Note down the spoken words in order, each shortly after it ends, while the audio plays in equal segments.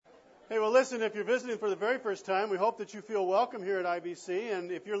Hey, well, listen, if you're visiting for the very first time, we hope that you feel welcome here at IBC. And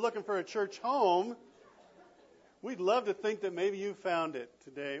if you're looking for a church home, we'd love to think that maybe you found it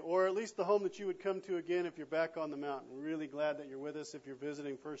today, or at least the home that you would come to again if you're back on the mountain. We're really glad that you're with us if you're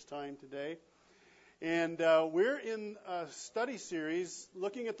visiting first time today. And we're in a study series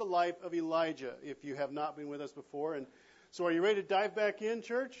looking at the life of Elijah, if you have not been with us before. And so are you ready to dive back in,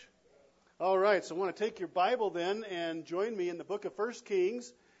 church? All right, so I want to take your Bible then and join me in the book of 1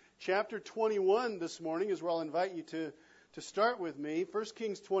 Kings, chapter 21 this morning is where I'll invite you to start with me. 1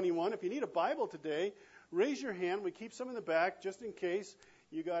 Kings 21. If you need a Bible today, raise your hand. We keep some in the back just in case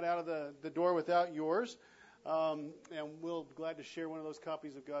you got out of the door without yours. And we'll be glad to share one of those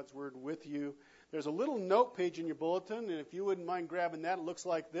copies of God's Word with you. There's a little note page in your bulletin, and if you wouldn't mind grabbing that, it looks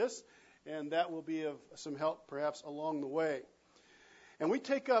like this, and that will be of some help perhaps along the way. And we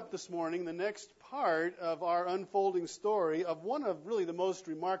take up this morning the next part of our unfolding story of one of really the most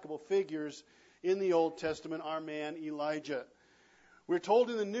remarkable figures in the Old Testament, our man Elijah. We're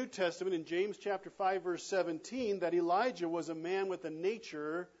told in the New Testament in James chapter 5 verse 17 that Elijah was a man with a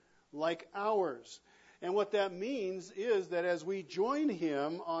nature like ours. And what that means is that as we join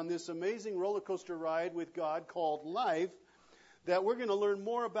him on this amazing roller coaster ride with God called life, that we're going to learn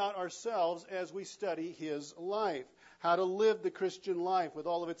more about ourselves as we study his life. How to live the Christian life with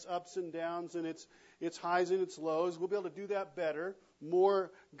all of its ups and downs and its highs and its lows. We'll be able to do that better, in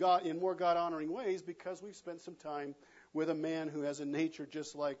more God-honoring ways because we've spent some time with a man who has a nature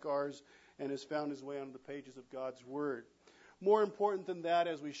just like ours and has found his way onto the pages of God's Word. More important than that,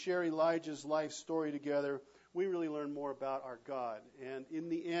 as we share Elijah's life story together, we really learn more about our God. And in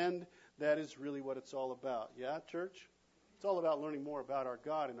the end, that is really what it's all about. Yeah, church? It's all about learning more about our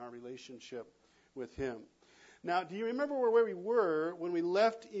God and our relationship with him. Now, do you remember where we were when we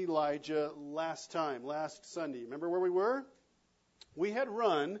left Elijah last Sunday? Remember where we were? We had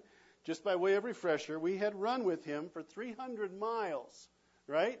run, just by way of refresher, we had run with him for 300 miles,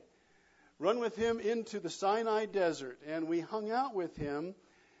 right? Run with him into the Sinai desert, and we hung out with him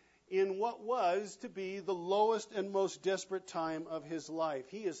in what was to be the lowest and most desperate time of his life.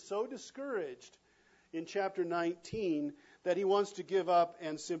 He is so discouraged in chapter 19 that he wants to give up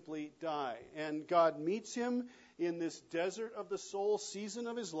and simply die. And God meets him in this desert of the soul season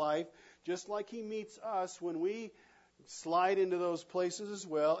of his life, just like he meets us when we slide into those places as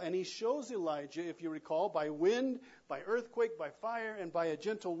well. And he shows Elijah, if you recall, by wind, by earthquake, by fire, and by a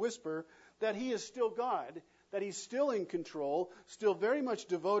gentle whisper, that he is still God, that he's still in control, still very much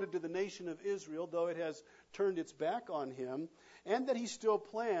devoted to the nation of Israel, though it has turned its back on him, and that he still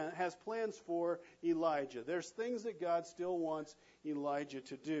has plans for Elijah. There's things that God still wants Elijah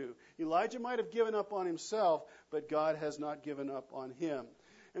to do. Elijah might have given up on himself, but God has not given up on him.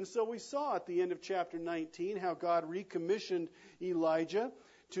 And so we saw at the end of chapter 19 how God recommissioned Elijah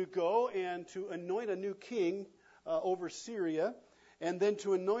to go and to anoint a new king over Syria, and then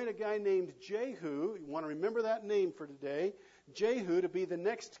to anoint a guy named Jehu. You want to remember that name for today. Jehu to be the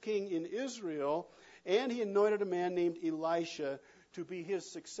next king in Israel. And he anointed a man named Elisha to be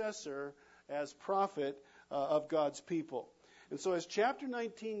his successor as prophet of God's people. And so as chapter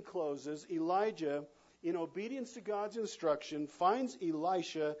 19 closes, Elijah, in obedience to God's instruction, finds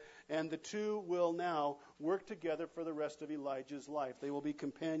Elisha, and the two will now work together for the rest of Elijah's life. They will be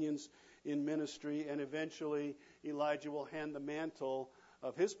companions in ministry, and eventually Elijah will hand the mantle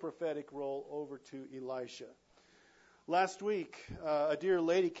of his prophetic role over to Elisha. Last week, a dear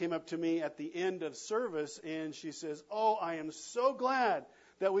lady came up to me at the end of service, and she says, "Oh, I am so glad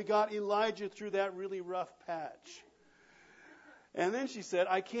that we got Elijah through that really rough patch." And then she said,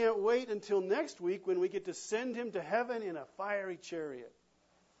 "I can't wait until next week when we get to send him to heaven in a fiery chariot."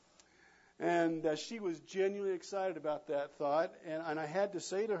 And she was genuinely excited about that thought. And I had to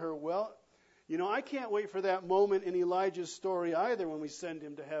say to her, well, you know, I can't wait for that moment in Elijah's story either when we send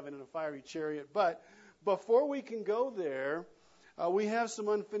him to heaven in a fiery chariot. But before we can go there, we have some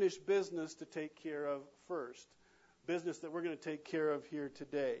unfinished business to take care of first. Business that we're going to take care of here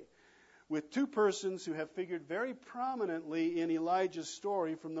today. With two persons who have figured very prominently in Elijah's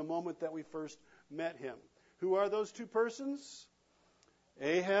story from the moment that we first met him. Who are those two persons?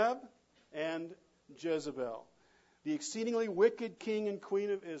 Ahab and Jezebel. The exceedingly wicked king and queen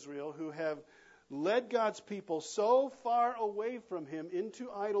of Israel who have led God's people so far away from him into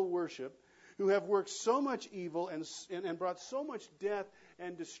idol worship, who have worked so much evil and brought so much death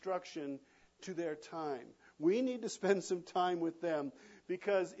and destruction to their time. We need to spend some time with them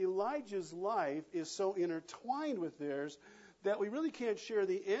because Elijah's life is so intertwined with theirs that we really can't share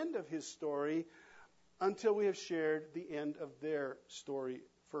the end of his story until we have shared the end of their story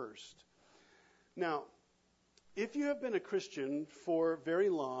first. Now, If you have been a Christian for very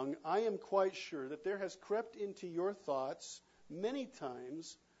long, I am quite sure that there has crept into your thoughts many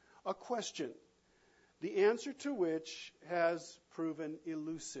times a question, the answer to which has proven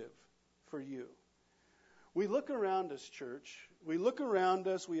elusive for you. We look around us, church. We look around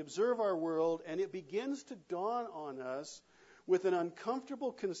us, we observe our world, and it begins to dawn on us with an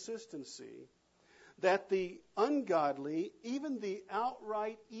uncomfortable consistency that the ungodly, even the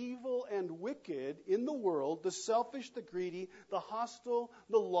outright evil and wicked in the world, the selfish, the greedy, the hostile,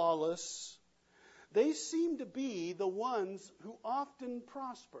 the lawless, they seem to be the ones who often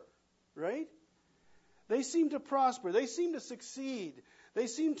prosper, right? They seem to prosper. They seem to succeed. They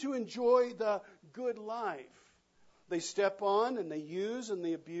seem to enjoy the good life. They step on and they use and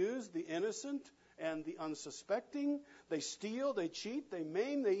they abuse the innocent and the unsuspecting. They steal, they cheat, they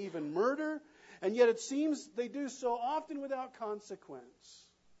maim, they even murder. And yet it seems they do so often without consequence.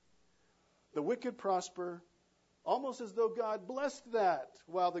 The wicked prosper, almost as though God blessed that,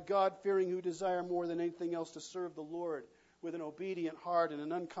 while the God-fearing who desire more than anything else to serve the Lord with an obedient heart and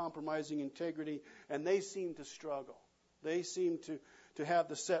an uncompromising integrity, and they seem to struggle. They seem to have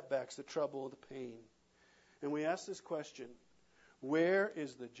the setbacks, the trouble, the pain. And we ask this question, where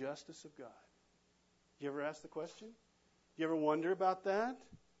is the justice of God? You ever ask the question? You ever wonder about that?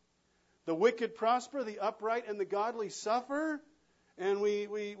 The wicked prosper, the upright and the godly suffer, and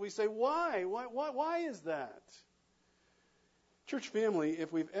we say, why? Why is that? Church family,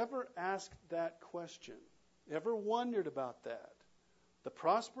 if we've ever asked that question, ever wondered about that, the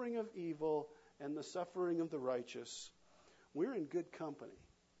prospering of evil and the suffering of the righteous, we're in good company.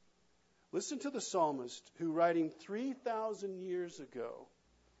 Listen to the psalmist who, writing 3,000 years ago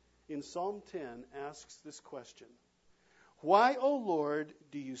in Psalm 10, asks this question. Why, O Lord,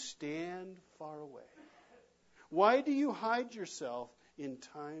 do you stand far away? Why do you hide yourself in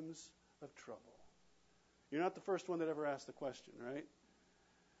times of trouble? You're not the first one that ever asked the question, right?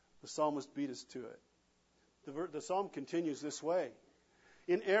 The psalmist beat us to it. The psalm continues this way.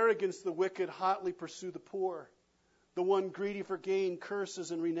 In arrogance, the wicked hotly pursue the poor. The one greedy for gain curses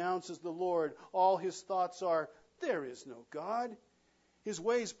and renounces the Lord. All his thoughts are, there is no God. His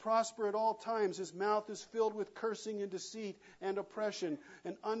ways prosper at all times. His mouth is filled with cursing and deceit and oppression,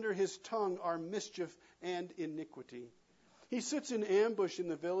 and under his tongue are mischief and iniquity. He sits in ambush in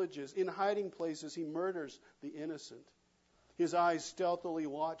the villages. In hiding places he murders the innocent. His eyes stealthily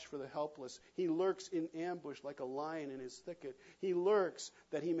watch for the helpless. He lurks in ambush like a lion in his thicket. He lurks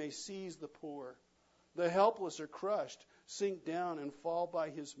that he may seize the poor. The helpless are crushed, sink down, and fall by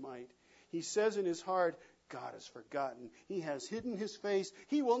his might. He says in his heart, God has forgotten. He has hidden his face.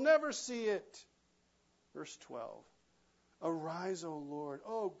 He will never see it. Verse 12. Arise, O Lord.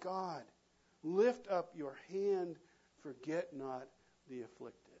 O God, lift up your hand. Forget not the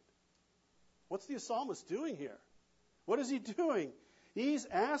afflicted. What's the psalmist doing here? What is he doing? He's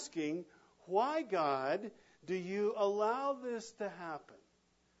asking, why, God, do you allow this to happen?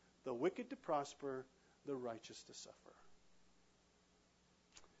 The wicked to prosper, the righteous to suffer.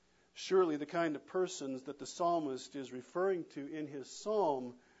 Surely the kind of persons that the psalmist is referring to in his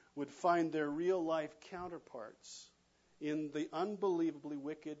psalm would find their real life counterparts in the unbelievably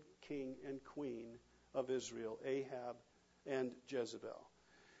wicked king and queen of Israel, Ahab and Jezebel.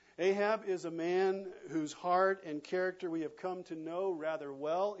 Ahab is a man whose heart and character we have come to know rather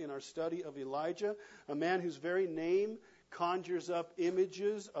well in our study of Elijah, a man whose very name conjures up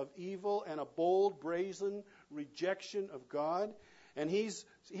images of evil and a bold, brazen rejection of God. And he's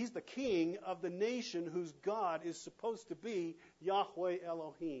the king of the nation whose God is supposed to be Yahweh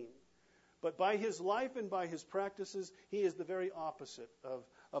Elohim. But by his life and by his practices, he is the very opposite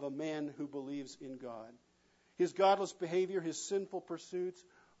of a man who believes in God. His godless behavior, his sinful pursuits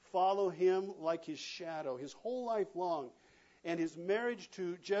follow him like his shadow his whole life long. And his marriage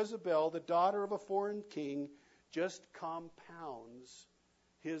to Jezebel, the daughter of a foreign king, just compounds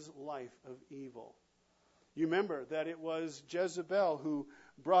his life of evil. You remember that it was Jezebel who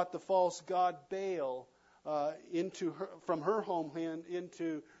brought the false god Baal from her homeland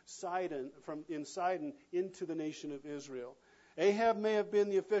into Sidon, from Sidon into the nation of Israel. Ahab may have been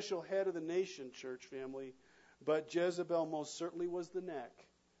the official head of the nation, church family, but Jezebel most certainly was the neck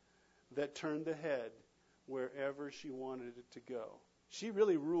that turned the head wherever she wanted it to go. She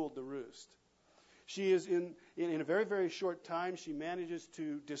really ruled the roost. She is in a very, very short time, she manages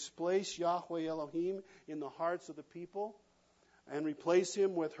to displace Yahweh Elohim in the hearts of the people and replace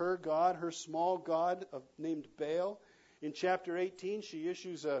him with her god, her small god named Baal. In chapter 18, she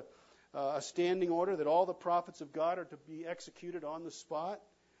issues a standing order that all the prophets of God are to be executed on the spot.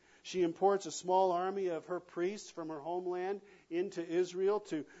 She imports a small army of her priests from her homeland into Israel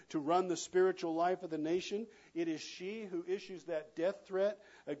to run the spiritual life of the nation. It is she who issues that death threat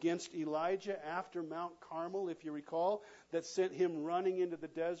against Elijah after Mount Carmel, if you recall, that sent him running into the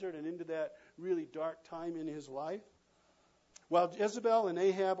desert and into that really dark time in his life. While Jezebel and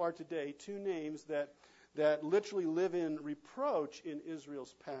Ahab are today two names that literally live in reproach in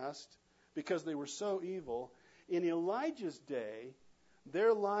Israel's past because they were so evil, in Elijah's day,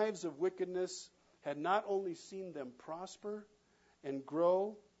 their lives of wickedness had not only seen them prosper and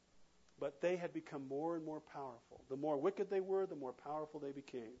grow, but they had become more and more powerful. The more wicked they were, the more powerful they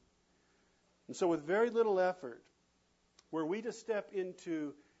became. And so with very little effort, were we to step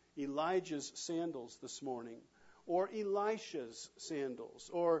into Elijah's sandals this morning, or Elisha's sandals,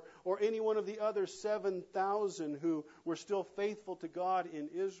 or any one of the other 7,000 who were still faithful to God in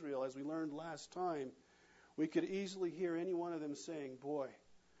Israel, as we learned last time, we could easily hear any one of them saying, boy,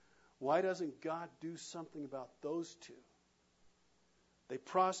 why doesn't God do something about those two? They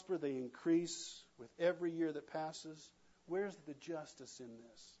prosper, they increase with every year that passes. Where's the justice in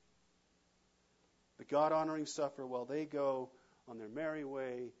this? The God-honoring suffer while they go on their merry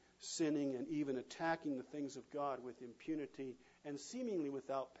way, sinning and even attacking the things of God with impunity and seemingly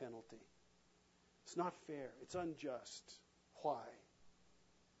without penalty. It's not fair. It's unjust. Why?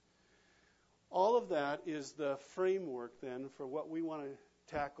 All of that is the framework then for what we want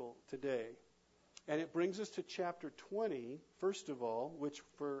to tackle today. And it brings us to chapter 20, first of all, which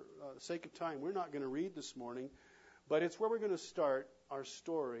for the sake of time we're not going to read this morning, but it's where we're going to start our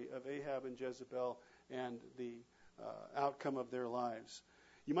story of Ahab and Jezebel and the outcome of their lives.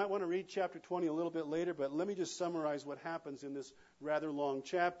 You might want to read chapter 20 a little bit later, but let me just summarize what happens in this rather long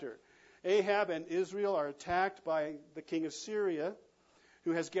chapter. Ahab and Israel are attacked by the king of Syria,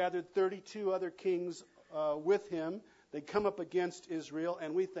 who has gathered 32 other kings with him. They come up against Israel,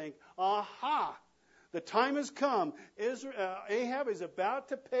 and we think, aha, the time has come. Ahab is about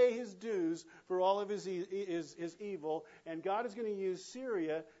to pay his dues for all of his evil, and God is going to use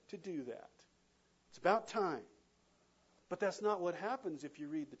Syria to do that. It's about time. But that's not what happens if you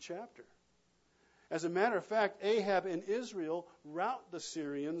read the chapter. As a matter of fact, Ahab and Israel rout the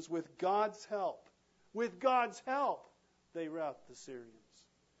Syrians with God's help. With God's help, they rout the Syrians.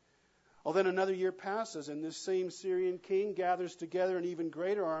 Well, then another year passes, and this same Syrian king gathers together an even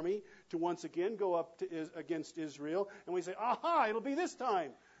greater army to once again go up against Israel. And we say, aha, it'll be this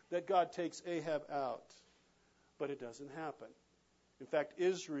time that God takes Ahab out. But it doesn't happen. In fact,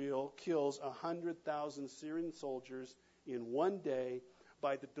 Israel kills 100,000 Syrian soldiers in one day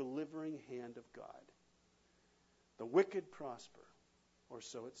by the delivering hand of God. The wicked prosper, or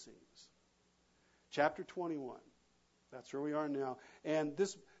so it seems. Chapter 21. That's where we are now. And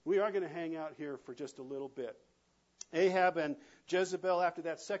we are going to hang out here for just a little bit. Ahab and Jezebel, after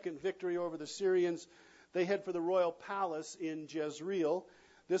that second victory over the Syrians, they head for the royal palace in Jezreel.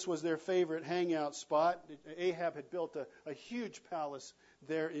 This was their favorite hangout spot. Ahab had built a huge palace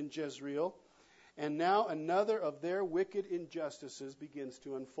there in Jezreel. And now another of their wicked injustices begins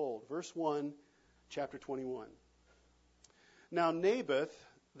to unfold. Verse 1, chapter 21. Now Naboth,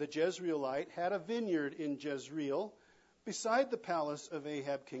 the Jezreelite, had a vineyard in Jezreel, beside the palace of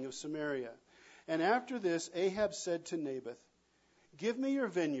Ahab, king of Samaria. And after this, Ahab said to Naboth, give me your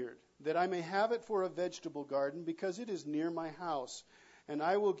vineyard, that I may have it for a vegetable garden, because it is near my house, and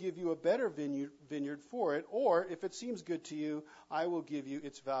I will give you a better vineyard for it, or, if it seems good to you, I will give you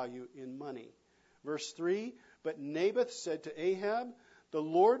its value in money. Verse 3, but Naboth said to Ahab, the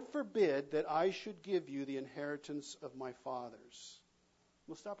Lord forbid that I should give you the inheritance of my fathers.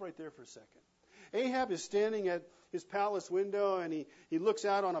 We'll stop right there for a second. Ahab is standing at his palace window, and he looks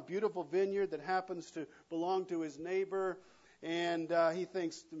out on a beautiful vineyard that happens to belong to his neighbor, and he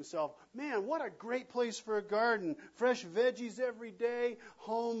thinks to himself, man, what a great place for a garden. Fresh veggies every day,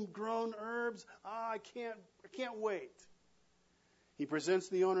 homegrown herbs. I can't wait. He presents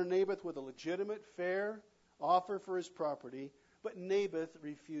the owner Naboth with a legitimate, fair offer for his property, but Naboth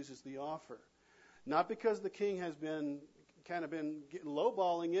refuses the offer. Not because the king has been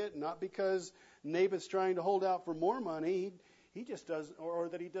lowballing it, not because Naboth's trying to hold out for more money. He just doesn't, or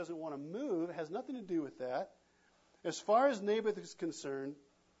that he doesn't want to move. It has nothing to do with that. As far as Naboth is concerned,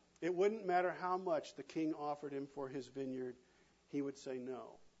 it wouldn't matter how much the king offered him for his vineyard. He would say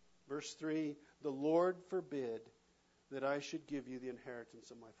no. Verse 3, the Lord forbid that I should give you the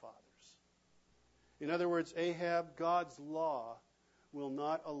inheritance of my fathers. In other words, Ahab, God's law will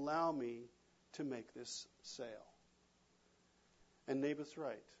not allow me to make this sale. And Naboth's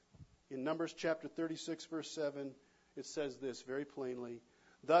right. In Numbers chapter 36, verse 7, it says this very plainly,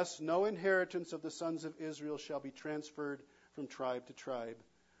 thus no inheritance of the sons of Israel shall be transferred from tribe to tribe.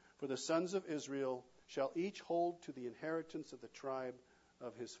 For the sons of Israel shall each hold to the inheritance of the tribe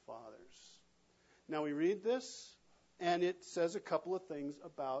of his fathers. Now we read this, and it says a couple of things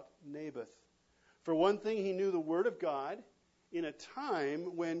about Naboth. For one thing, he knew the word of God in a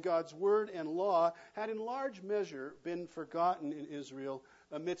time when God's word and law had in large measure been forgotten in Israel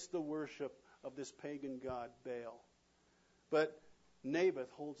amidst the worship of this pagan god Baal. But Naboth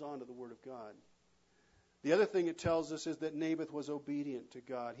holds on to the word of God. The other thing it tells us is that Naboth was obedient to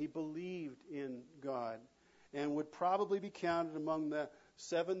God. He believed in God and would probably be counted among the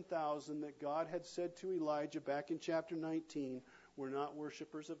 7,000 that God had said to Elijah back in chapter 19 were not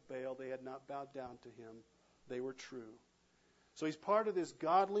worshipers of Baal. They had not bowed down to him. They were true. So he's part of this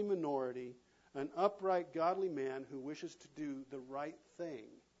godly minority, an upright, godly man who wishes to do the right thing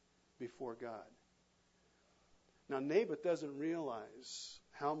before God. Now, Naboth doesn't realize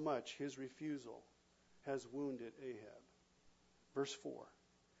how much his refusal has wounded Ahab. Verse 4.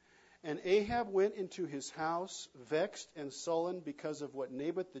 And Ahab went into his house, vexed and sullen because of what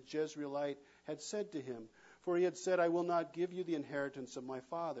Naboth the Jezreelite had said to him. For he had said, I will not give you the inheritance of my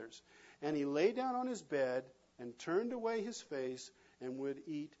fathers. And he lay down on his bed and turned away his face and would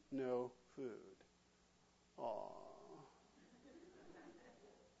eat no food. Aww.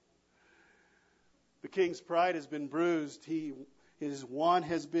 The king's pride has been bruised. His want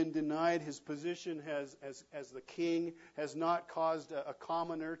has been denied. His position as the king has not caused a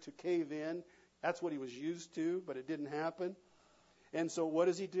commoner to cave in. That's what he was used to, but it didn't happen. And so what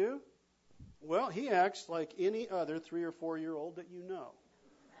does he do? Well, he acts like any other 3 or 4-year-old that you know.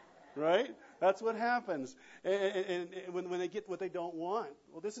 Right? That's what happens. And when they get what they don't want.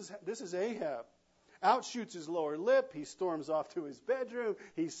 Well, this is Ahab. Out shoots his lower lip. He storms off to his bedroom.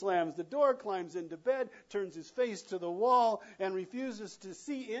 He slams the door, climbs into bed, turns his face to the wall, and refuses to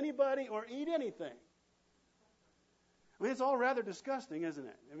see anybody or eat anything. I mean, it's all rather disgusting, isn't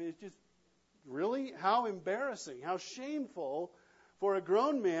it? I mean, it's just, really? How embarrassing, how shameful for a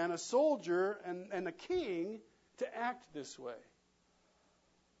grown man, a soldier, and a king to act this way.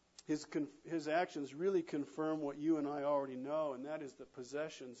 His actions really confirm what you and I already know, and that is that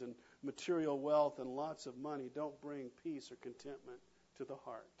possessions and material wealth and lots of money don't bring peace or contentment to the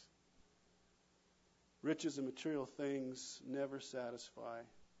heart. Riches and material things never satisfy,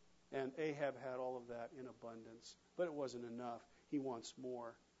 and Ahab had all of that in abundance, but it wasn't enough. He wants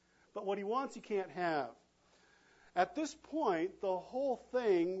more. But what he wants, he can't have. At this point, the whole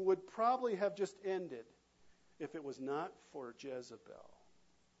thing would probably have just ended if it was not for Jezebel.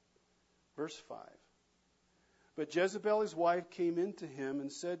 Verse 5. But Jezebel, his wife, came into him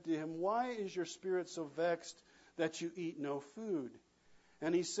and said to him, Why is your spirit so vexed that you eat no food?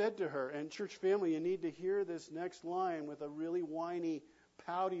 And he said to her, and church family, you need to hear this next line with a really whiny,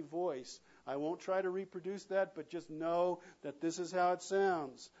 pouty voice. I won't try to reproduce that, but just know that this is how it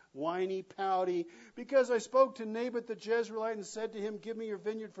sounds. Whiny, pouty. Because I spoke to Naboth the Jezreelite and said to him, Give me your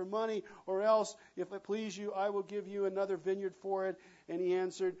vineyard for money, or else, if it please you, I will give you another vineyard for it. And he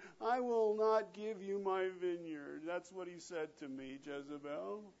answered, I will not give you my vineyard. That's what he said to me,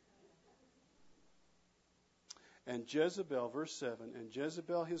 Jezebel. And Jezebel, verse 7, and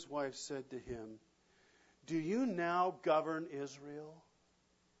Jezebel his wife said to him, Do you now govern Israel?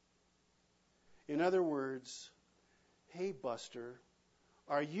 In other words, hey, Buster,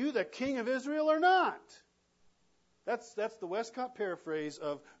 are you the king of Israel or not? That's the Westcott paraphrase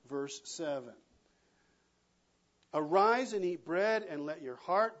of verse 7. Arise and eat bread and let your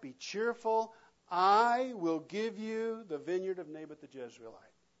heart be cheerful. I will give you the vineyard of Naboth the Jezreelite.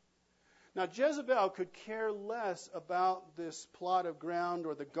 Now, Jezebel could care less about this plot of ground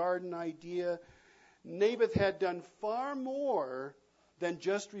or the garden idea. Naboth had done far more than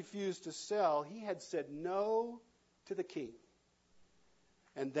just refuse to sell. He had said no to the king.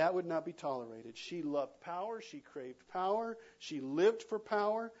 And that would not be tolerated. She loved power. She craved power. She lived for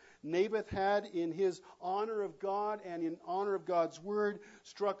power. Naboth had, in his honor of God and in honor of God's word,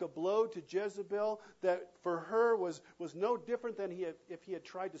 struck a blow to Jezebel that for her was no different than if he had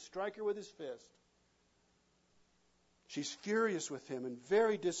tried to strike her with his fist. She's furious with him and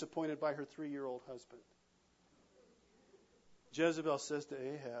very disappointed by her 3-year-old husband. Jezebel says to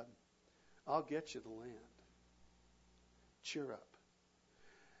Ahab, I'll get you the land. Cheer up.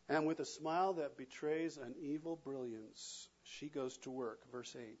 And with a smile that betrays an evil brilliance, she goes to work.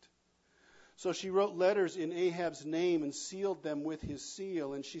 Verse 8. So she wrote letters in Ahab's name and sealed them with his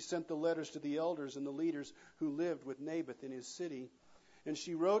seal. And she sent the letters to the elders and the leaders who lived with Naboth in his city. And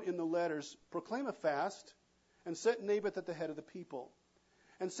she wrote in the letters, Proclaim a fast and set Naboth at the head of the people.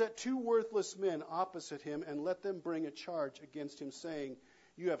 And set 2 worthless men opposite him and let them bring a charge against him, saying,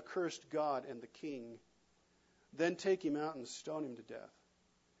 You have cursed God and the king. Then take him out and stone him to death.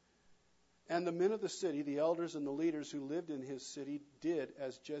 And the men of the city, the elders and the leaders who lived in his city, did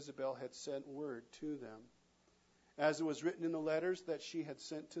as Jezebel had sent word to them. As it was written in the letters that she had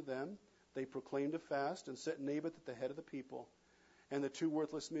sent to them, they proclaimed a fast and set Naboth at the head of the people. And the two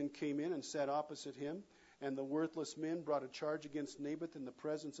worthless men came in and sat opposite him. And the worthless men brought a charge against Naboth in the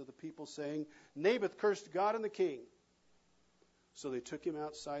presence of the people, saying, Naboth cursed God and the king. So they took him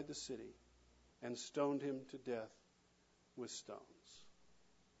outside the city and stoned him to death with stones.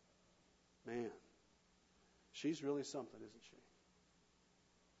 Man, she's really something, isn't she?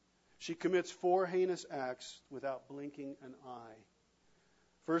 She commits 4 heinous acts without blinking an eye.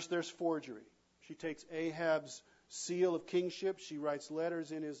 First, there's forgery. She takes Ahab's seal of kingship. She writes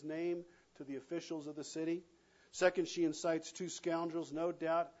letters in his name to the officials of the city. Second, she incites 2 scoundrels, no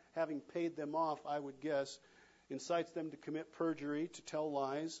doubt having paid them off, I would guess, incites them to commit perjury, to tell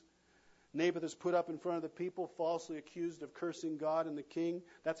lies. Naboth is put up in front of the people, falsely accused of cursing God and the king.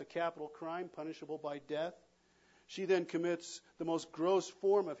 That's a capital crime, punishable by death. She then commits the most gross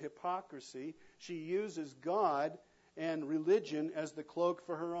form of hypocrisy. She uses God and religion as the cloak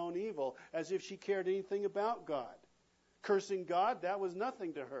for her own evil, as if she cared anything about God. Cursing God, that was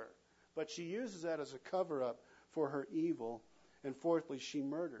nothing to her. But she uses that as a cover-up for her evil. And fourthly, she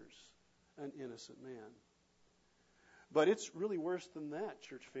murders an innocent man. But it's really worse than that,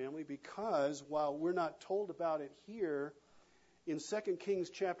 church family, because while we're not told about it here, in 2 Kings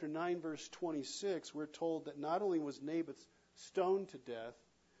chapter 9, verse 26, we're told that not only was Naboth stoned to death,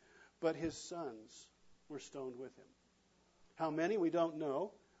 but his sons were stoned with him. How many, we don't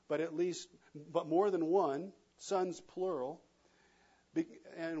know, but more than one, sons plural.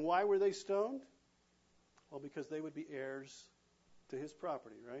 And why were they stoned? Well, because they would be heirs to his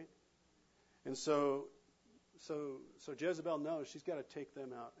property, right? And so Jezebel knows she's got to take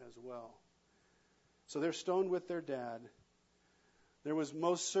them out as well. So they're stoned with their dad. There was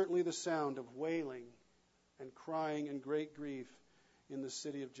most certainly the sound of wailing and crying and great grief in the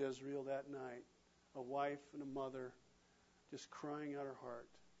city of Jezreel that night. A wife and a mother just crying out her heart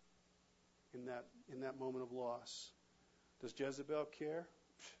in that moment of loss. Does Jezebel care?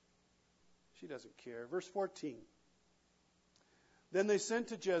 She doesn't care. Verse 14. Then they sent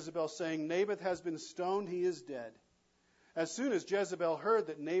to Jezebel, saying, Naboth has been stoned, he is dead. As soon as Jezebel heard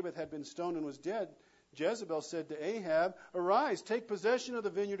that Naboth had been stoned and was dead, Jezebel said to Ahab, Arise, take possession of the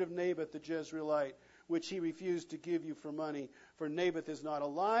vineyard of Naboth the Jezreelite, which he refused to give you for money, for Naboth is not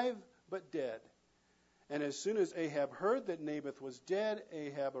alive, but dead. And as soon as Ahab heard that Naboth was dead,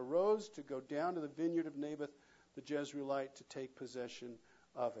 Ahab arose to go down to the vineyard of Naboth the Jezreelite to take possession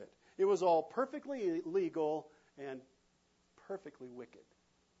of it. It was all perfectly legal and perfectly wicked.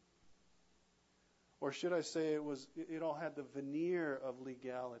 Or should I say it all had the veneer of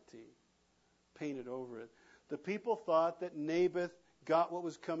legality painted over it. The people thought that Naboth got what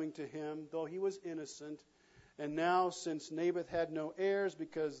was coming to him, though he was innocent. And now, since Naboth had no heirs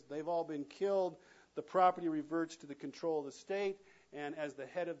because they've all been killed, the property reverts to the control of the state. And as the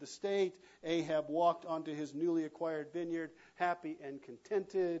head of the state, Ahab walked onto his newly acquired vineyard, happy and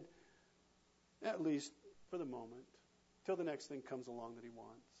contented, at least for the moment, till the next thing comes along that he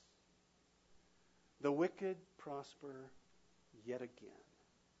wants. The wicked prosper yet again.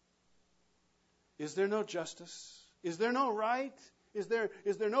 Is there no justice? Is there no right? Is there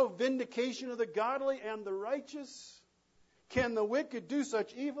no vindication of the godly and the righteous? Can the wicked do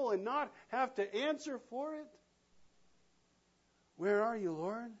such evil and not have to answer for it? Where are you,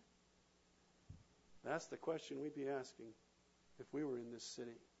 Lord? That's the question we'd be asking if we were in this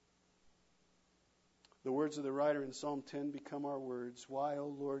city. The words of the writer in Psalm 10 become our words. Why, O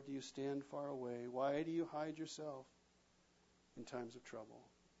Lord, do you stand far away? Why do you hide yourself in times of trouble?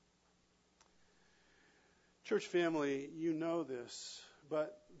 Church family, you know this,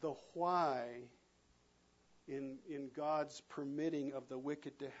 but the why in God's permitting of the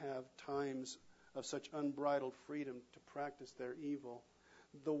wicked to have times of such unbridled freedom to practice their evil,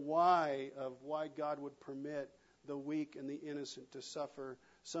 the why of why God would permit the weak and the innocent to suffer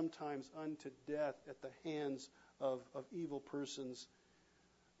sometimes unto death at the hands of evil persons,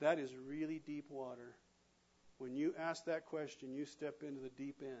 that is really deep water. When you ask that question, you step into the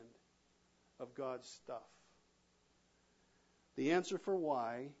deep end of God's stuff. The answer for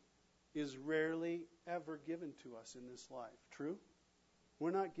why is rarely ever given to us in this life. True?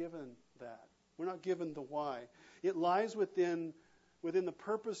 We're not given that. We're not given the why. It lies within the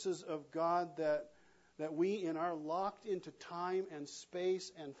purposes of God that we, in our locked into time and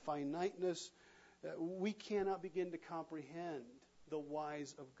space and finiteness, we cannot begin to comprehend the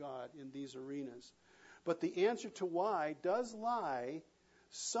whys of God in these arenas. But the answer to why does lie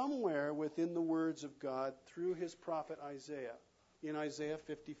somewhere within the words of God through his prophet Isaiah, in Isaiah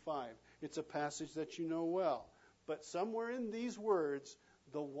 55. It's a passage that you know well. But somewhere in these words,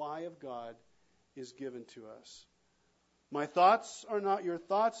 the why of God is given to us. My thoughts are not your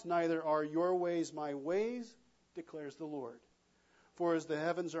thoughts, neither are your ways my ways, declares the Lord. For as the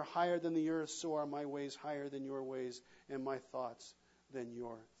heavens are higher than the earth, so are my ways higher than your ways, and my thoughts than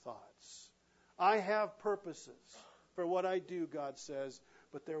your thoughts. I have purposes for what I do, God says,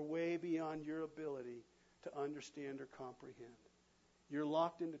 but they're way beyond your ability to understand or comprehend. You're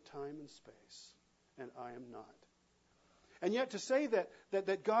locked into time and space, and I am not. And yet to say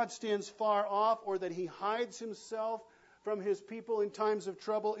that God stands far off or that he hides himself from his people in times of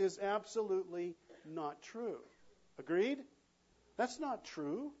trouble is absolutely not true. Agreed? That's not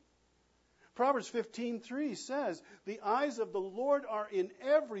true. Proverbs 15:3 says, the eyes of the Lord are in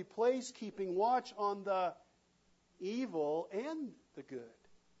every place, keeping watch on the evil and the good.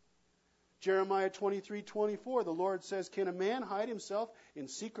 Jeremiah 23:24, the Lord says, can a man hide himself in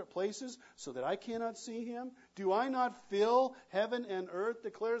secret places so that I cannot see him? Do I not fill heaven and earth,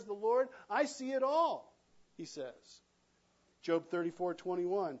 declares the Lord? I see it all, he says. Job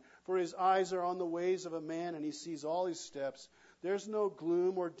 34:21, for his eyes are on the ways of a man, and he sees all his steps. There's no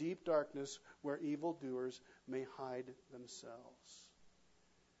gloom or deep darkness where evildoers may hide themselves.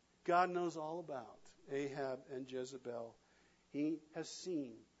 God knows all about Ahab and Jezebel. He has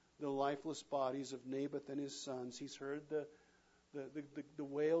seen the lifeless bodies of Naboth and his sons. He's heard the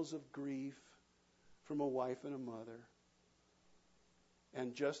wails of grief from a wife and a mother.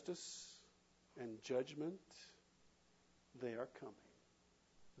 And justice and judgment, they are coming.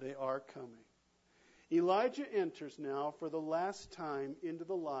 They are coming. Elijah enters now for the last time into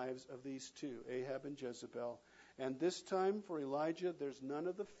the lives of these two, Ahab and Jezebel. And this time for Elijah, there's none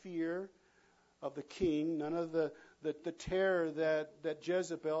of the fear of the king, none of the terror that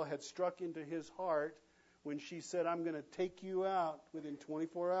Jezebel had struck into his heart when she said, I'm going to take you out within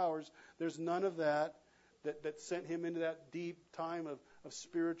 24 hours. There's none of that sent him into that deep time of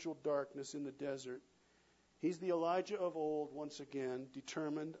spiritual darkness in the desert. He's the Elijah of old, once again,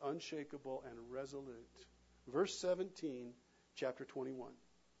 determined, unshakable, and resolute. Verse 17, chapter 21.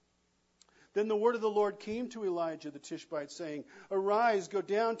 Then the word of the Lord came to Elijah the Tishbite, saying, arise, go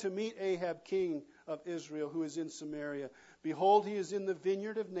down to meet Ahab, king of Israel, who is in Samaria. Behold, he is in the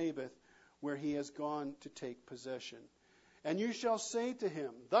vineyard of Naboth, where he has gone to take possession. And you shall say to him,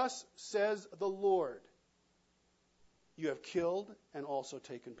 thus says the Lord, you have killed and also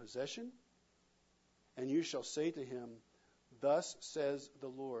taken possession. And you shall say to him, thus says the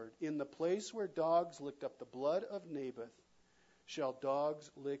Lord, in the place where dogs licked up the blood of Naboth, shall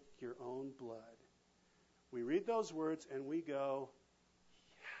dogs lick your own blood. We read those words and we go,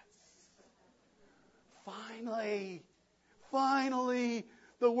 yes. Finally,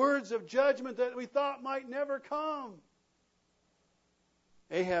 the words of judgment that we thought might never come.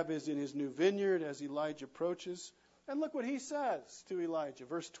 Ahab is in his new vineyard as Elijah approaches. And look what he says to Elijah.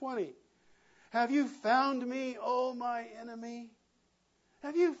 Verse 20. Have you found me, O my enemy?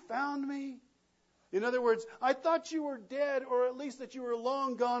 Have you found me? In other words, I thought you were dead, or at least that you were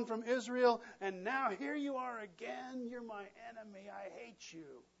long gone from Israel, and now here you are again. You're my enemy. I hate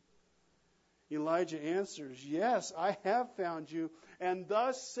you. Elijah answers, yes, I have found you, and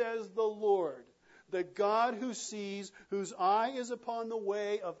thus says the Lord, the God who sees, whose eye is upon the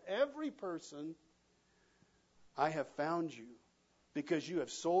way of every person. I have found you, because you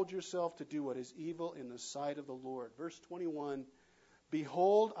have sold yourself to do what is evil in the sight of the Lord. Verse 21,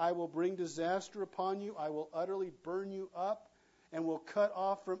 behold, I will bring disaster upon you. I will utterly burn you up and will cut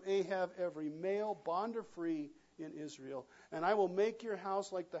off from Ahab every male, bond or free, in Israel. And I will make your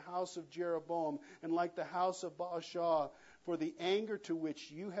house like the house of Jeroboam and like the house of Baasha, for the anger to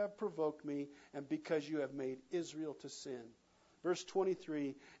which you have provoked me and because you have made Israel to sin. Verse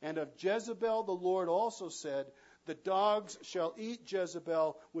 23, and of Jezebel the Lord also said, the dogs shall eat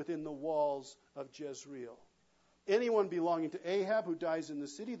Jezebel within the walls of Jezreel. Anyone belonging to Ahab who dies in the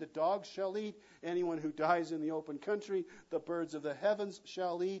city, the dogs shall eat. Anyone who dies in the open country, the birds of the heavens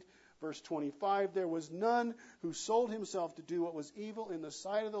shall eat. Verse 25, there was none who sold himself to do what was evil in the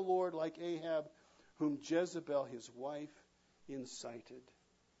sight of the Lord like Ahab, whom Jezebel his wife incited.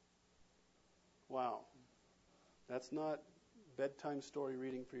 Wow. That's not bedtime story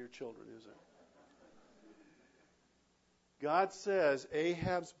reading for your children, is it? God says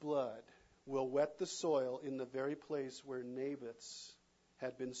Ahab's blood will wet the soil in the very place where Naboth's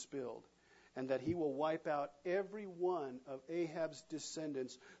had been spilled, and that he will wipe out every one of Ahab's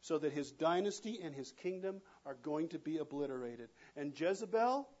descendants so that his dynasty and his kingdom are going to be obliterated. And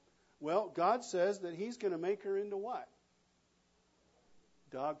Jezebel, well, God says that he's going to make her into what?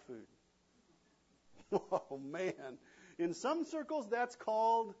 Dog food. Oh, man. In some circles, that's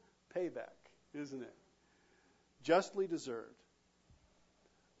called Payback, isn't it? Justly deserved.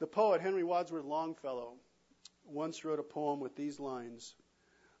 The poet Henry Wadsworth Longfellow once wrote a poem with these lines: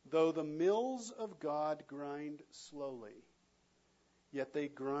 "Though the mills of God grind slowly, yet they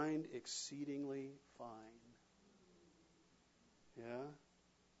grind exceedingly fine." Yeah?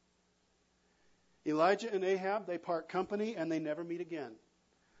 Elijah and Ahab, they part company and they never meet again.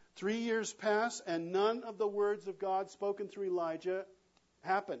 3 years pass and none of the words of God spoken through Elijah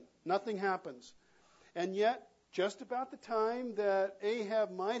happen. Nothing happens. And yet, just about the time that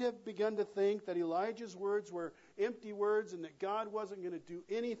Ahab might have begun to think that Elijah's words were empty words and that God wasn't going to do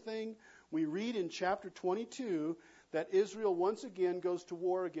anything, we read in chapter 22 that Israel once again goes to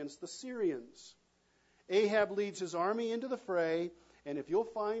war against the Syrians. Ahab leads his army into the fray, and if you'll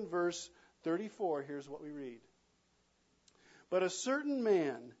find verse 34, here's what we read. But a certain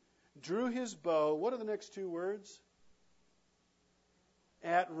man drew his bow. What are the next two words?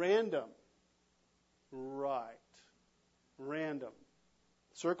 At random. Right. Random.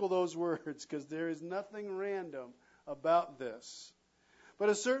 Circle those words, because there is nothing random about this. But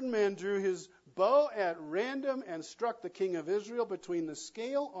a certain man drew his bow at random and struck the king of Israel between the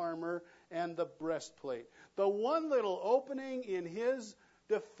scale armor and the breastplate. The one little opening in his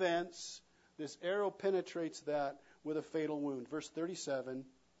defense, this arrow penetrates that with a fatal wound. Verse 37,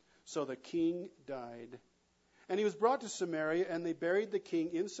 so the king died. And he was brought to Samaria, and they buried the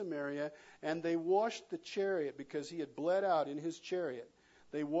king in Samaria, and they washed the chariot because he had bled out in his chariot.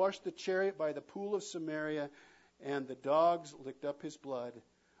 They washed the chariot by the pool of Samaria, and the dogs licked up his blood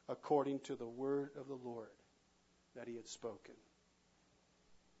according to the word of the Lord that he had spoken.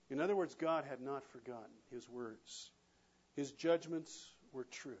 In other words, God had not forgotten his words. His judgments were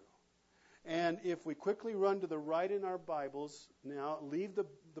true. And if we quickly run to the right in our Bibles now, leave the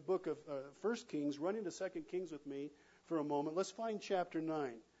book of 1 Kings, run into 2 Kings with me for a moment. Let's find chapter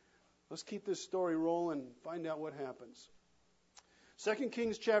 9. Let's keep this story rolling and find out what happens. 2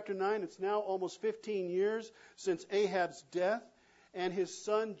 Kings chapter 9, it's now almost 15 years since Ahab's death, and his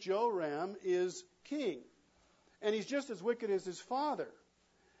son Joram is king. And he's just as wicked as his father.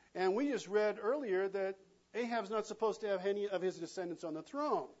 And we just read earlier that Ahab's not supposed to have any of his descendants on the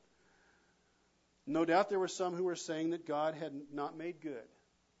throne. No doubt there were some who were saying that God had not made good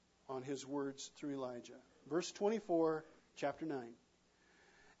on his words through Elijah. Verse 24, chapter 9.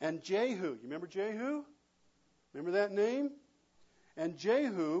 And Jehu, you remember Jehu? Remember that name? And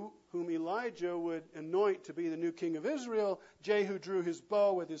Jehu, whom Elijah would anoint to be the new king of Israel, Jehu drew his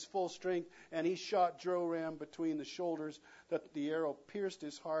bow with his full strength, and he shot Joram between the shoulders, that the arrow pierced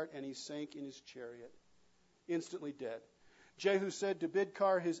his heart, and he sank in his chariot, instantly dead. Jehu said to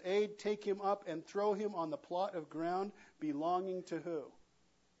Bidkar, his aide, take him up and throw him on the plot of ground belonging to who?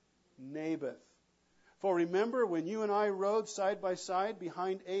 Naboth. For remember, when you and I rode side by side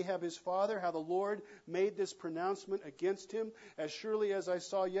behind Ahab his father, how the Lord made this pronouncement against him. As surely as I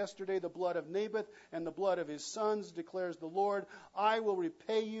saw yesterday the blood of Naboth and the blood of his sons, declares the Lord, I will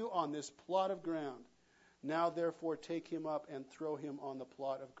repay you on this plot of ground. Now therefore take him up and throw him on the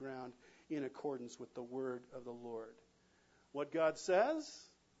plot of ground in accordance with the word of the Lord. What God says,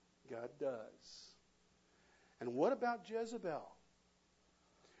 God does. And what about Jezebel?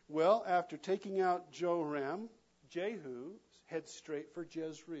 Well, after taking out Joram, Jehu heads straight for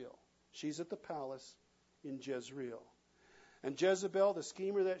Jezreel. She's at the palace in Jezreel. And Jezebel, the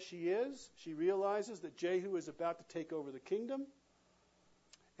schemer that she is, she realizes that Jehu is about to take over the kingdom.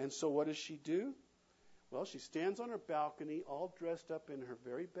 And so what does she do? Well, she stands on her balcony, all dressed up in her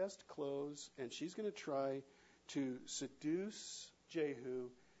very best clothes, and she's going to try to seduce Jehu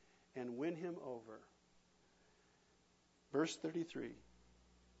and win him over. Verse 33.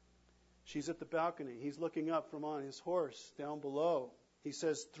 She's at the balcony. He's looking up from on his horse down below. He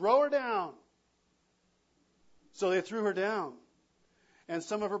says, throw her down. So they threw her down. And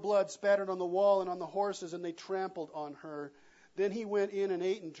some of her blood spattered on the wall and on the horses, and they trampled on her. Then he went in and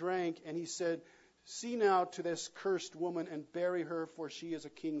ate and drank, and he said, see now to this cursed woman and bury her, for she is a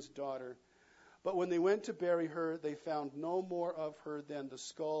king's daughter. But when they went to bury her, they found no more of her than the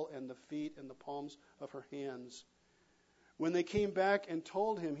skull and the feet and the palms of her hands. When they came back and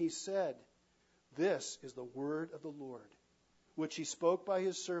told him, he said, this is the word of the Lord, which he spoke by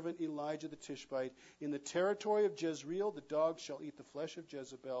his servant Elijah the Tishbite. In the territory of Jezreel, the dogs shall eat the flesh of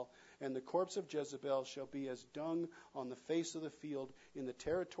Jezebel, and the corpse of Jezebel shall be as dung on the face of the field in the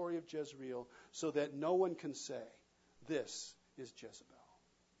territory of Jezreel, so that no one can say, this is Jezebel.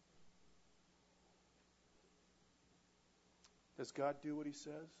 Does God do what he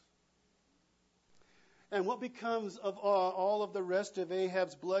says? And what becomes of all of the rest of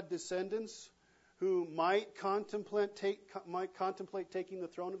Ahab's blood descendants who might contemplate taking the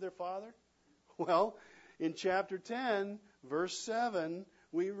throne of their father? Well, in chapter 10, verse 7,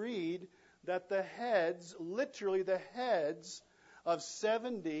 we read that the heads, literally the heads of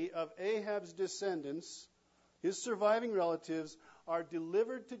 70 of Ahab's descendants, his surviving relatives, are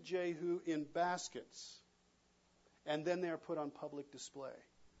delivered to Jehu in baskets, and then they are put on public display.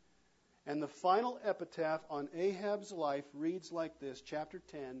 And the final epitaph on Ahab's life reads like this, chapter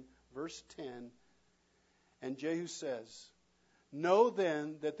 10, verse 10, and Jehu says, "Know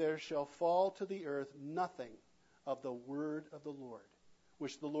then that there shall fall to the earth nothing of the word of the Lord,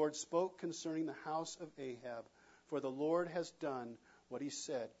 which the Lord spoke concerning the house of Ahab, for the Lord has done what he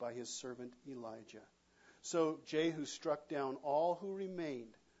said by his servant Elijah." So Jehu struck down all who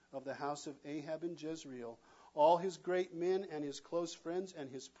remained of the house of Ahab in Jezreel, all his great men and his close friends and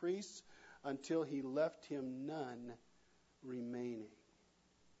his priests, until he left him none remaining.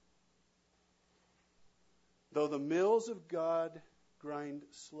 Though the mills of God grind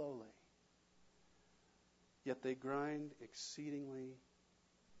slowly, yet they grind exceedingly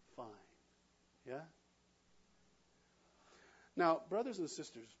fine. Yeah? Now, brothers and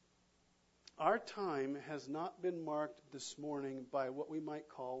sisters, our time has not been marked this morning by what we might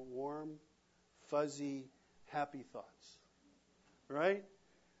call warm, fuzzy, happy thoughts. Right?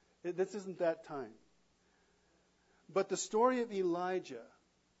 This isn't that time. But the story of Elijah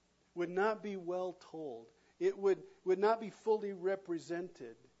would not be well told. It would not be fully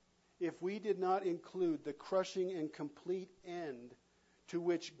represented if we did not include the crushing and complete end to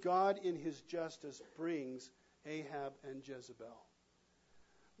which God in his justice brings Ahab and Jezebel.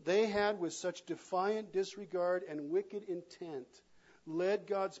 They had, with such defiant disregard and wicked intent, led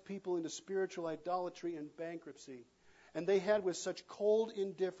God's people into spiritual idolatry and bankruptcy. And they had, with such cold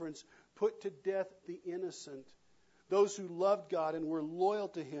indifference, put to death the innocent, those who loved God and were loyal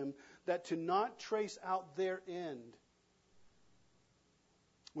to him, that to not trace out their end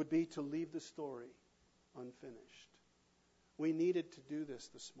would be to leave the story unfinished. We needed to do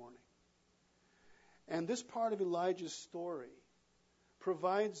this morning. And this part of Elijah's story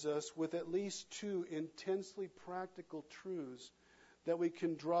provides us with at least two intensely practical truths that we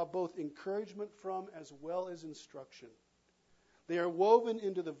can draw both encouragement from as well as instruction. They are woven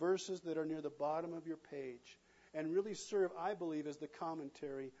into the verses that are near the bottom of your page and really serve, I believe, as the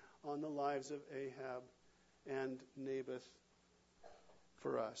commentary on the lives of Ahab and Naboth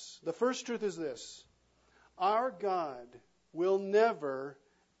for us. The first truth is this: our God will never,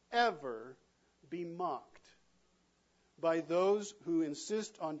 ever be mocked by those who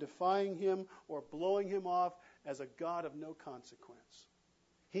insist on defying him or blowing him off as a God of no consequence.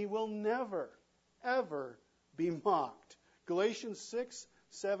 He will never, ever be mocked. Galatians 6,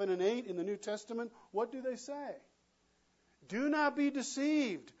 7, and 8 in the New Testament, what do they say? Do not be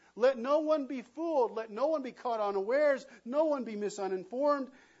deceived. Let no one be fooled. Let no one be caught unawares. No one be misunderstood.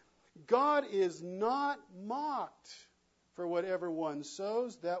 God is not mocked. For whatever one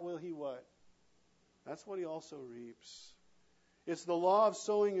sows, that will he what? That's what he also reaps. It's the law of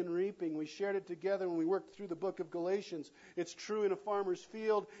sowing and reaping. We shared it together when we worked through the book of Galatians. It's true in a farmer's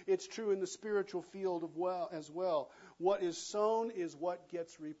field. It's true in the spiritual field as well. What is sown is what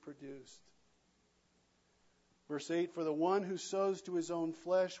gets reproduced. Verse 8, for the one who sows to his own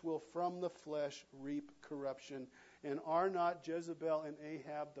flesh will from the flesh reap corruption. And are not Jezebel and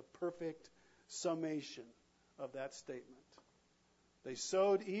Ahab the perfect summation of that statement? They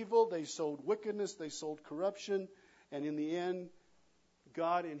sowed evil, they sowed wickedness, they sowed corruption, and in the end,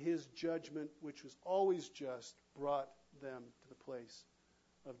 God in his judgment, which was always just, brought them to the place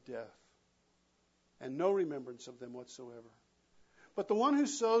of death. And no remembrance of them whatsoever. But the one who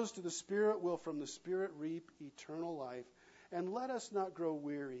sows to the Spirit will from the Spirit reap eternal life. And let us not grow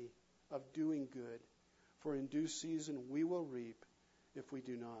weary of doing good, for in due season we will reap if we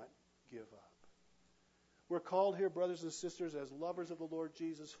do not give up. We're called here, brothers and sisters, as lovers of the Lord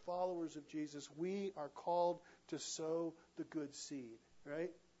Jesus, followers of Jesus. We are called to sow the good seed,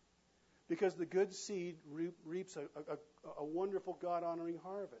 right? Because the good seed reaps a wonderful God-honoring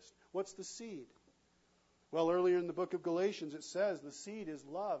harvest. What's the seed? Well, earlier in the book of Galatians, it says the seed is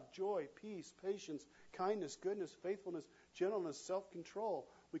love, joy, peace, patience, kindness, goodness, faithfulness, gentleness, self-control.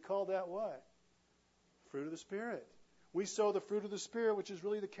 We call that what? Fruit of the Spirit. We sow the fruit of the Spirit, which is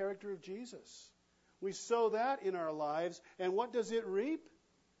really the character of Jesus. We sow that in our lives, and what does it reap?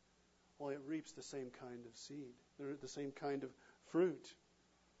 Well, it reaps the same kind of seed, the same kind of fruit.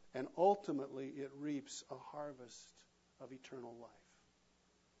 And ultimately, it reaps a harvest of eternal life.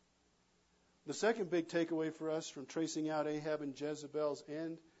 The second big takeaway for us from tracing out Ahab and Jezebel's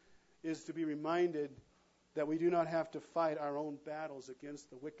end is to be reminded that we do not have to fight our own battles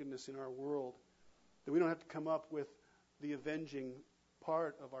against the wickedness in our world. that we don't have to come up with the avenging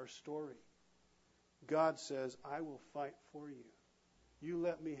part of our story. God says, I will fight for you. You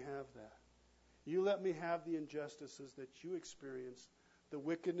let me have that. You let me have the injustices that you experience, the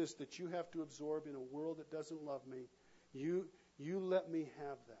wickedness that you have to absorb in a world that doesn't love me. You let me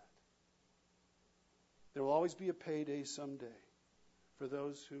have that. There will always be a payday someday for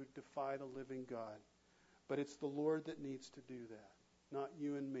those who defy the living God. But it's the Lord that needs to do that, not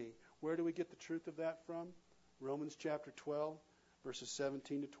you and me. Where do we get the truth of that from? Romans chapter 12, verses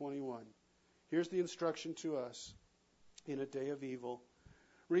 17 to 21. Here's the instruction to us in a day of evil.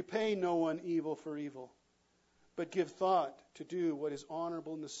 Repay no one evil for evil, but give thought to do what is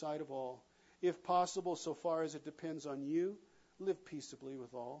honorable in the sight of all. If possible, so far as it depends on you, live peaceably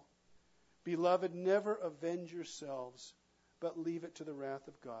with all. Beloved, never avenge yourselves, but leave it to the wrath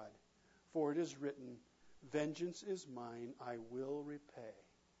of God. For it is written, vengeance is mine, I will repay,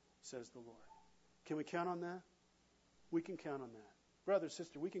 says the Lord. Can we count on that? We can count on that. Brother,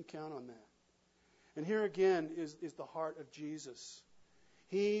 sister, we can count on that. And here again is the heart of Jesus.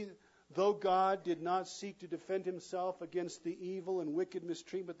 He, though God did not seek to defend himself against the evil and wicked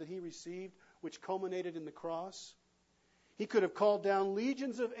mistreatment that he received, which culminated in the cross, he could have called down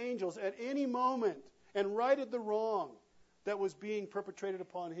legions of angels at any moment and righted the wrong that was being perpetrated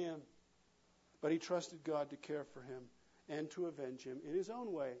upon him. But he trusted God to care for him and to avenge him in his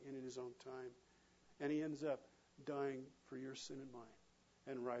own way and in his own time. And he ends up dying for your sin and mine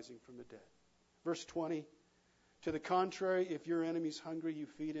and rising from the dead. Verse 20, to the contrary, if your enemy's hungry, you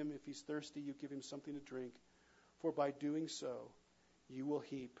feed him. If he's thirsty, you give him something to drink. For by doing so, you will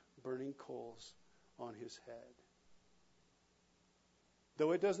heap burning coals on his head.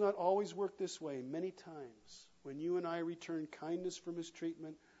 Though it does not always work this way, many times when you and I return kindness for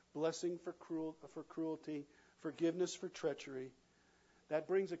mistreatment, blessing for cruelty, forgiveness for treachery, that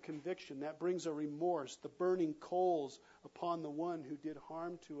brings a conviction, that brings a remorse, the burning coals upon the one who did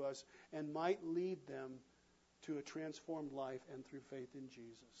harm to us and might lead them to a transformed life and through faith in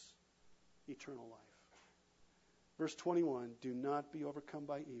Jesus, eternal life. Verse 21, do not be overcome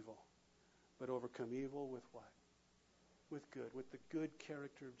by evil, but overcome evil with what? With good, with the good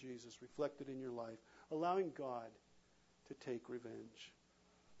character of Jesus reflected in your life, allowing God to take revenge.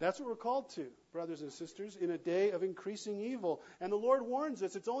 That's what we're called to, brothers and sisters, in a day of increasing evil. And the Lord warns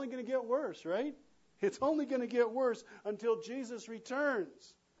us it's only going to get worse, right? It's only going to get worse until Jesus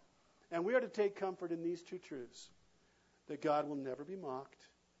returns. And we are to take comfort in these two truths, that God will never be mocked,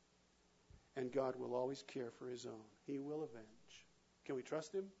 and God will always care for his own. He will avenge. Can we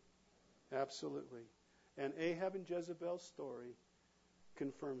trust him? Absolutely. And Ahab and Jezebel's story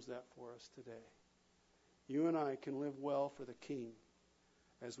confirms that for us today. You and I can live well for the King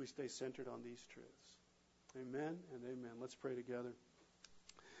as we stay centered on these truths. Amen and amen. Let's pray together.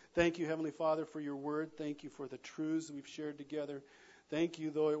 Thank you, Heavenly Father, for your word. Thank you for the truths that we've shared together. Thank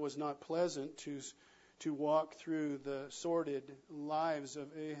you, though it was not pleasant to walk through the sordid lives of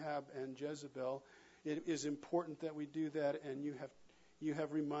Ahab and Jezebel. It is important that we do that, and you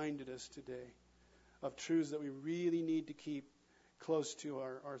have reminded us today of truths that we really need to keep close to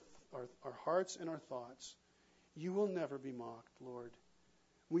our hearts and our thoughts. You will never be mocked, Lord.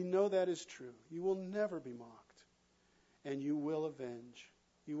 We know that is true. You will never be mocked, and you will avenge.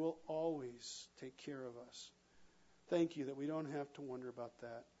 You will always take care of us. Thank you that we don't have to wonder about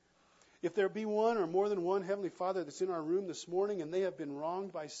that. If there be one or more than one Heavenly Father that's in our room this morning and they have been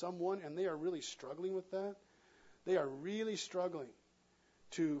wronged by someone and they are really struggling with that, they are really struggling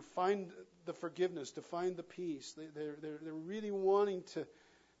to find the forgiveness, to find the peace. They're really wanting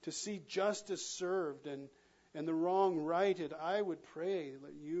to see justice served and the wrong righted. I would pray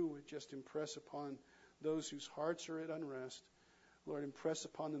that you would just impress upon those whose hearts are at unrest, Lord, impress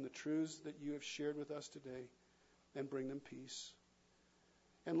upon them the truths that you have shared with us today and bring them peace.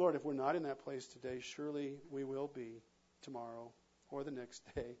 And Lord, if we're not in that place today, surely we will be tomorrow or the next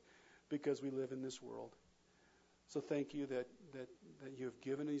day because we live in this world. So thank you that you have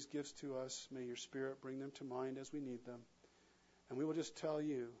given these gifts to us. May your Spirit bring them to mind as we need them. And we will just tell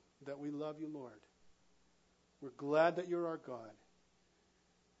you that we love you, Lord. We're glad that you're our God.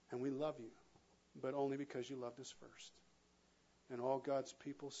 And we love you, but only because you loved us first. And all God's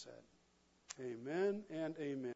people said, amen and amen.